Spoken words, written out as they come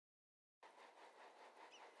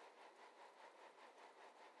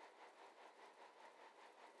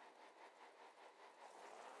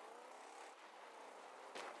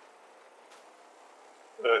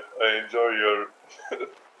I enjoy your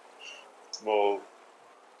small,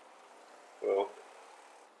 well,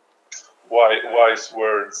 wise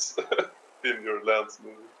words in your Lance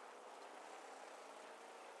movie.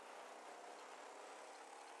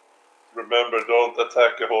 Remember, don't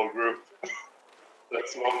attack a whole group.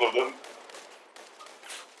 That's one of them.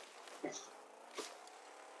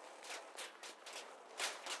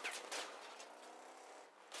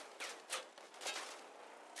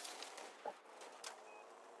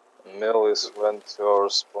 Millis went to our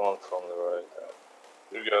spawn from the right.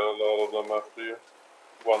 You got a lot of them after you.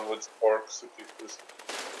 One with sparks to keep this.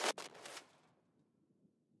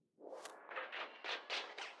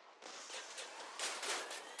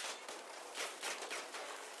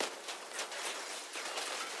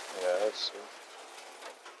 Yeah, I see.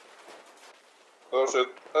 Oh shit,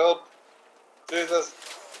 help! Jesus!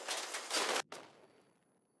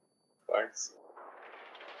 Thanks.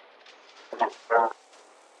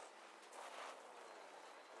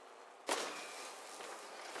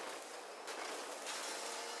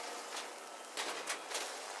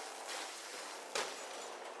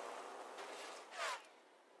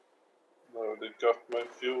 No, they got my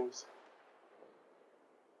fuels.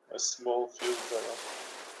 My small fuel barrel.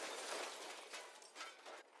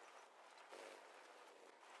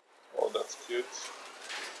 Oh, that's cute.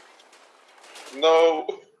 No!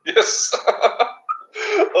 Yes!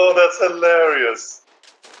 Oh, that's hilarious!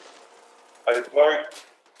 I bugged.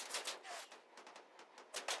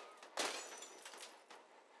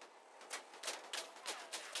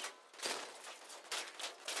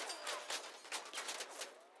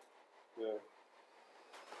 Yeah.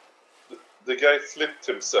 The guy flipped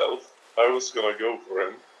himself. I was gonna go for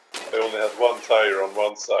him. I only had one tire on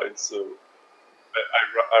one side, so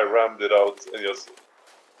I rammed it out and just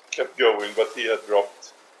kept going, but he had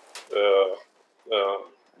dropped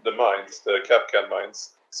the mines, the Capcan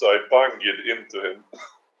mines. So I bunged into him.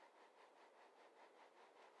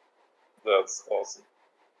 That's awesome.